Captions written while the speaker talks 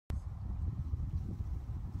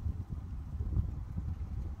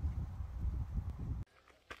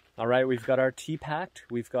All right, we've got our tea packed.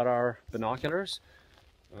 We've got our binoculars.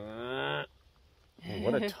 What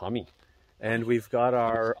a tummy. And we've got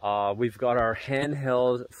our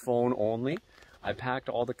handheld phone only. I packed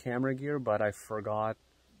all the camera gear, but I forgot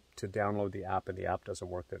to download the app, and the app doesn't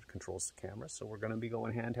work that controls the camera. So we're going to be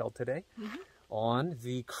going handheld today on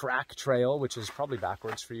the Crack Trail, which is probably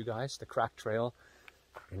backwards for you guys. The Crack Trail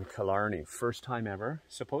in Killarney. First time ever.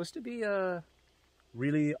 Supposed to be a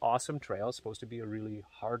really awesome trail. Supposed to be a really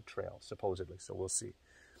hard trail, supposedly. So we'll see.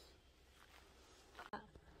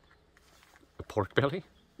 A pork belly?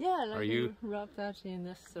 Yeah, like you rub that in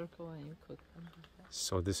this circle and you cook them.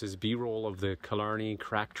 So this is B-roll of the Killarney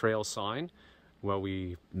Crack Trail sign. Well,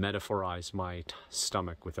 we metaphorize my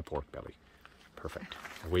stomach with a pork belly. Perfect.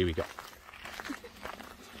 Away we go.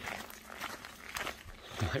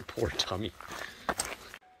 My poor tummy.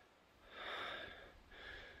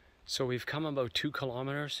 So we've come about 2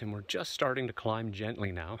 kilometers and we're just starting to climb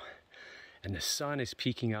gently now. And the sun is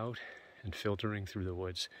peeking out and filtering through the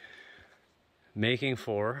woods, making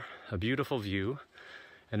for a beautiful view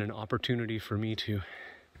and an opportunity for me to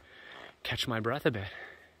catch my breath a bit.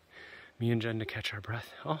 Me and Jen to catch our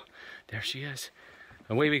breath. Oh, there she is.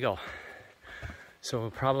 Away we go.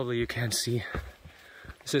 So probably you can't see.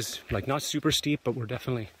 This is like not super steep, but we're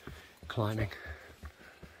definitely climbing.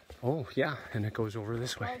 Oh yeah, and it goes over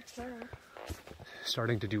this way.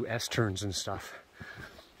 Starting to do S-turns and stuff.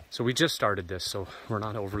 So we just started this, so we're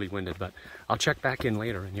not overly winded, but I'll check back in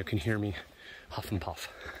later and you can hear me huff and puff.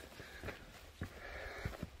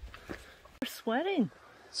 We're sweating.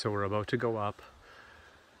 So we're about to go up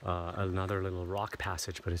another little rock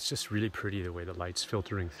passage, but it's just really pretty the way the light's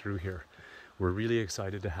filtering through here. We're really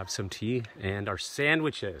excited to have some tea and our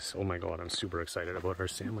sandwiches. Oh my God, I'm super excited about our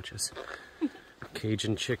sandwiches.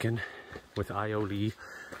 Cajun chicken with aioli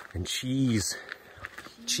and cheese.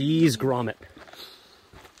 Cheese grommet.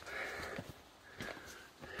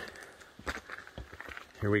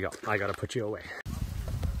 Here we go. I gotta put you away.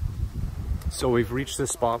 So we've reached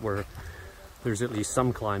this spot where there's at least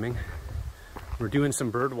some climbing. We're doing some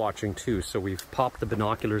bird watching too, so we've popped the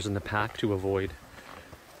binoculars in the pack to avoid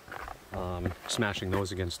smashing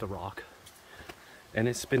those against the rock. And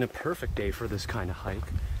it's been a perfect day for this kind of hike.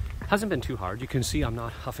 Hasn't been too hard. You can see I'm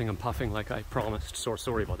not huffing and puffing like I promised, so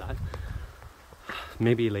sorry about that.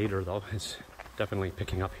 Maybe later though, it's definitely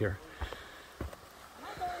picking up here.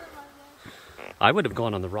 I would have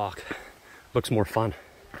gone on the rock. Looks more fun.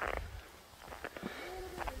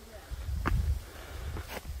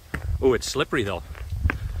 Oh, it's slippery though.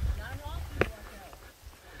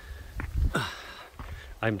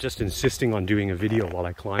 I'm just insisting on doing a video while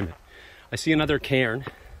I climb it. I see another cairn,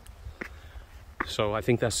 so I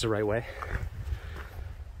think that's the right way.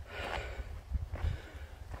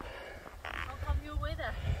 How come you're with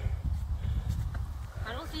it?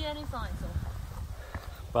 I don't see any signs. So.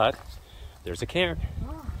 But there's a cairn.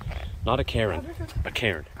 Oh. Not a Karen, a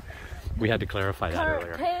cairn. We had to clarify that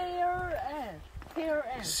earlier.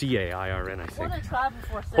 C-A-I-R-N, I think.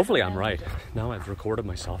 Hopefully I'm right. Now I've recorded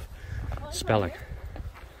myself spelling.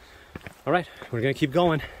 All right, we're gonna keep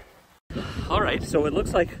going. All right, so it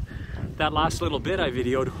looks like that last little bit I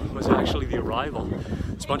videoed was actually the arrival.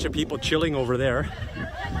 There's a bunch of people chilling over there.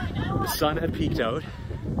 The sun had peeked out.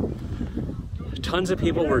 Tons of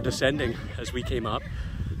people were descending as we came up.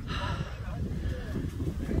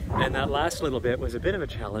 And that last little bit was a bit of a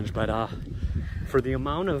challenge, but for the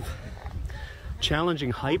amount of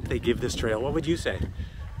challenging hype they give this trail, what would you say?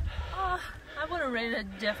 I wouldn't rate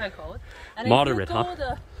it difficult. And moderate,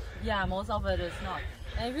 huh? Yeah, most of it is not.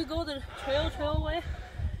 And if you go the trail way,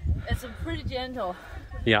 it's pretty gentle.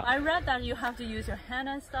 Yeah. I read that you have to use your hand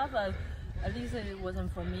and stuff, but at least it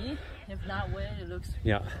wasn't for me. If that way, it looks...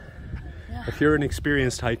 Yeah. If you're an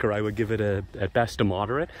experienced hiker, I would give it at best a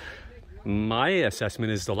moderate. My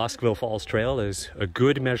assessment is the Luskville Falls Trail is a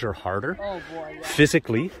good measure harder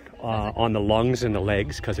physically on the lungs and the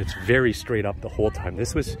legs, because it's very straight up the whole time.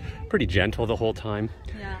 This was pretty gentle the whole time.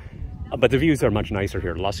 Yeah. But the views are much nicer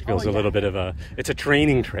here. Luskville's a little bit of it's a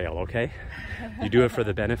training trail, okay? You do it for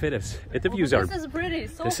the benefit. The views are... This is pretty.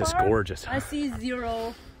 So this is far, gorgeous. I see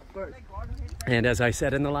 0 birds. And as I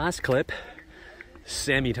said in the last clip,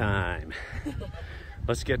 Sammy time.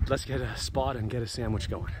 Let's get a spot and get a sandwich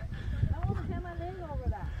going.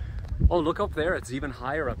 Oh, look up there. It's even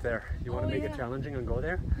higher up there. You want to make it challenging and go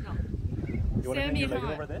there? No. You want to hang your leg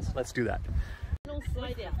over this? Let's do that. Don't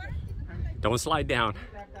slide down. Don't slide down.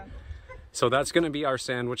 So that's going to be our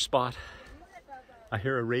sandwich spot. I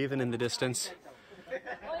hear a raven in the distance.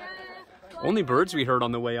 Only birds we heard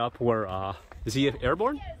on the way up were, is he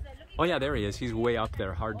airborne? Oh yeah, there he is. He's way up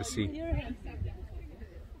there, hard to see.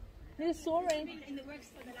 He's soaring.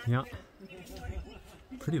 Yeah.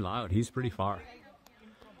 Pretty loud. He's pretty far.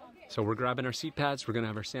 So we're grabbing our seat pads. We're gonna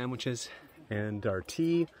have our sandwiches and our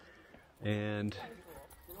tea and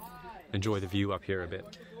enjoy the view up here a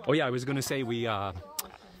bit. Oh yeah, I was gonna say we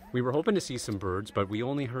were hoping to see some birds, but we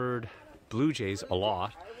only heard blue jays a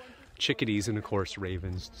lot, chickadees, and of course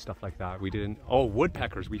ravens, stuff like that. We didn't. Oh,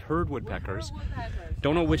 woodpeckers. We heard woodpeckers.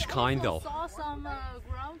 Don't know which kind though. Saw some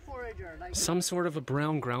ground forager, like Some sort of a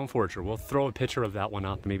brown ground forager. We'll throw a picture of that one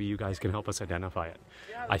up. Maybe you guys can help us identify it.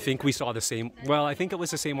 I think we saw the same. Well, I think it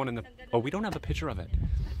was the same one in the. Oh, we don't have a picture of it.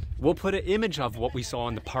 We'll put an image of what we saw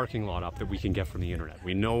in the parking lot up that we can get from the internet.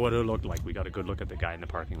 We know what it looked like. We got a good look at the guy in the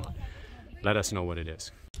parking lot. Let us know what it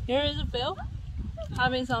is. Here is Bill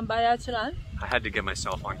having some Bai Ya Qi Lan. I had to get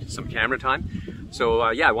myself on some camera time.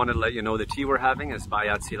 So yeah, I wanted to let you know the tea we're having is Bai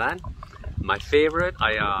Ya Qi Lan. My favorite,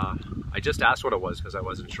 I just asked what it was because I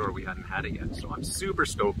wasn't sure we hadn't had it yet. So I'm super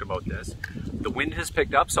stoked about this. The wind has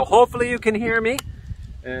picked up, so hopefully you can hear me.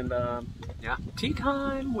 And yeah, tea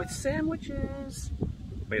time with sandwiches.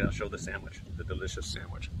 Wait, I'll show the sandwich, the delicious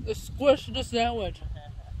sandwich. Squish the sandwich.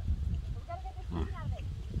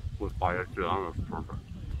 With Bai Ya Qi Lan, it's perfect.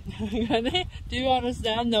 Do you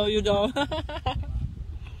understand? No, you don't.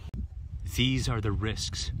 These are the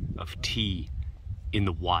risks of tea in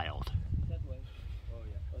the wild.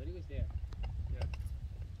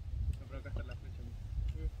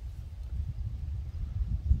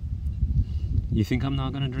 You think I'm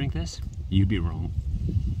not gonna drink this? You'd be wrong.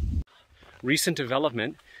 Recent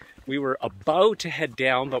development, we were about to head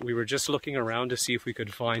down, but we were just looking around to see if we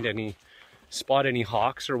could find spot any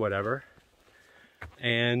hawks or whatever.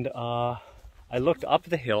 And I looked up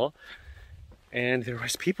the hill and there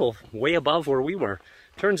was people way above where we were.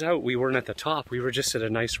 Turns out we weren't at the top, we were just at a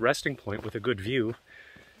nice resting point with a good view.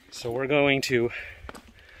 So we're going to,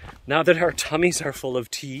 now that our tummies are full of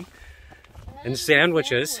tea and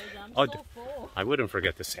sandwiches, oh, I wouldn't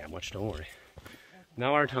forget the sandwich, don't worry.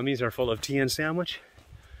 Now our tummies are full of tea and sandwich.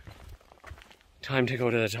 Time to go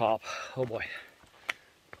to the top. Oh boy.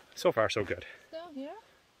 So far so good. Down here?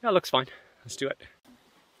 Yeah, it looks fine. Let's do it.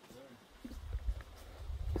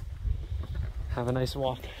 Have a nice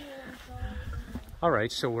walk. All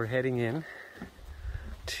right, so we're heading in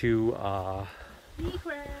to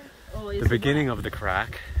the beginning of the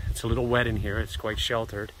crack. It's a little wet in here. It's quite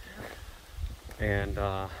sheltered. And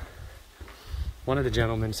one of the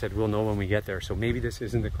gentlemen said we'll know when we get there, so maybe this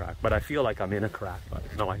isn't the crack, but I feel like I'm in a crack. But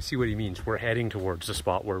no, I see what he means. We're heading towards the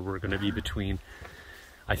spot where we're going to be between,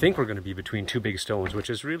 I think we're going to be between two big stones, which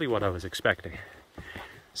is really what I was expecting.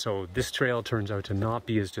 So this trail turns out to not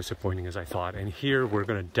be as disappointing as I thought, and here we're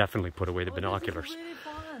going to definitely put away the binoculars. This is really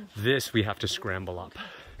fun. This we have to scramble up,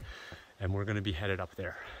 and we're going to be headed up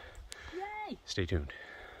there. Yay! Stay tuned.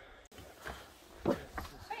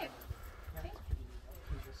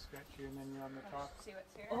 And then you're on the top. See what's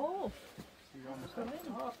here? Oh! So you're on the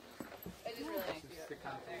top. It is really nice. This is the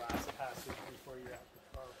kind of the last passage before you're at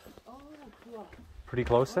the top. Oh, cool. Pretty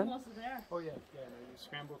close then? Almost there. Oh yeah, yeah. No, you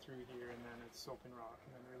scramble through here, and then it's open rock,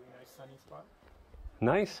 and then really nice sunny spot.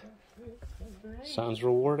 Nice. Sounds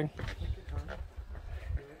rewarding.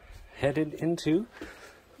 Headed into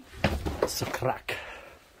the crack.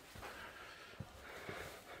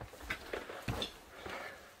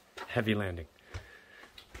 Heavy landing.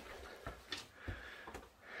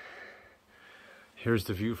 Here's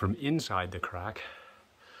the view from inside the crack.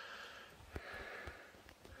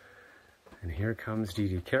 And here comes Dee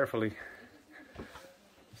Dee. Carefully.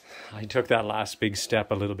 I took that last big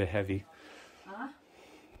step a little bit heavy. Huh?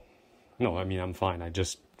 No, I mean, I'm fine. I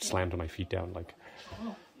just slammed my feet down like,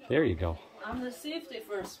 there you go. I'm the safety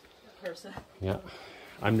first person. Yeah,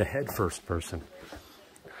 I'm the head first person.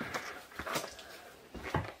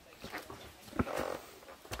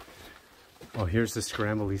 Oh, here's the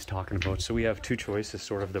scramble he's talking about. So we have two choices,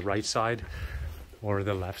 sort of the right side or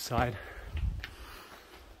the left side.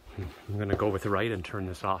 I'm gonna go with the right and turn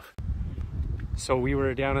this off. So we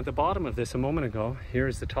were down at the bottom of this a moment ago.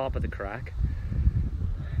 Here's the top of the crack.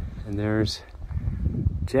 And there's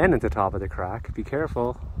Jen at the top of the crack. Be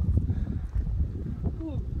careful.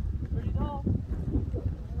 Ooh, pretty tall.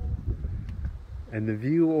 And the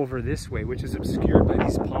view over this way, which is obscured by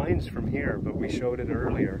these pines from here, but we showed it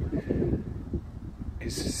earlier,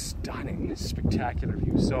 is stunning, spectacular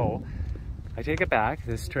view. So I take it back.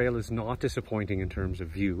 This trail is not disappointing in terms of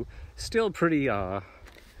view. Still pretty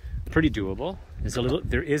doable.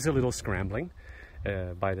 There is a little scrambling.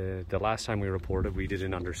 By the last time we reported, we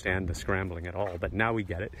didn't understand the scrambling at all, but now we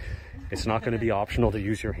get it. It's not going to be optional to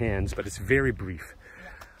use your hands, but it's very brief.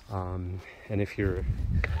 And if you're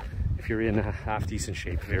if you're in a half decent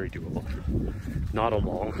shape, very doable. Not a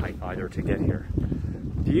long hike either to get here.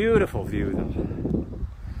 Beautiful view though.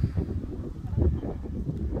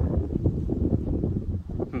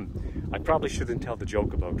 I probably shouldn't tell the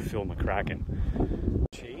joke about Phil McCracken.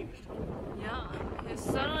 Changed? Yeah, it's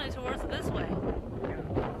suddenly towards this way. Your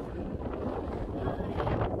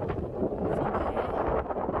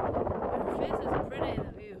face is pretty in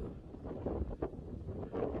the view.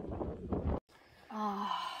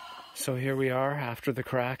 So here we are after the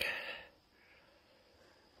crack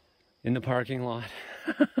in the parking lot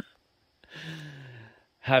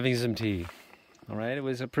having some tea. All right, it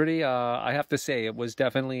was a pretty, I have to say, it was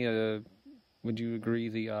definitely a, would you agree,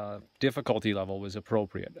 the difficulty level was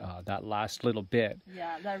appropriate, that last little bit.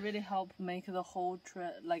 Yeah, that really helped make the whole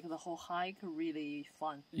trip, like the whole hike, really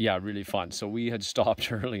fun. Yeah, really fun. So we had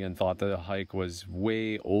stopped early and thought the hike was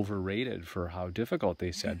way overrated for how difficult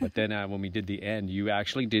they said. But then when we did the end, you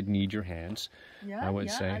actually did need your hands, Yeah, I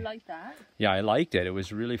would say. I like that. Yeah, I liked it. It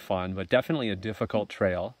was really fun, but definitely a difficult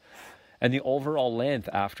trail. And the overall length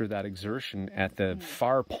after that exertion at the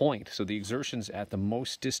far point, so the exertion's at the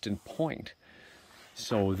most distant point.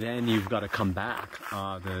 So then you've got to come back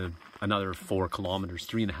another 4 kilometers,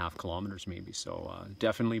 3.5 kilometers maybe. So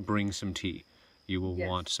definitely bring some tea. You will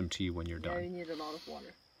want some tea when you're done. Yeah, you need a lot of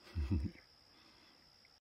water.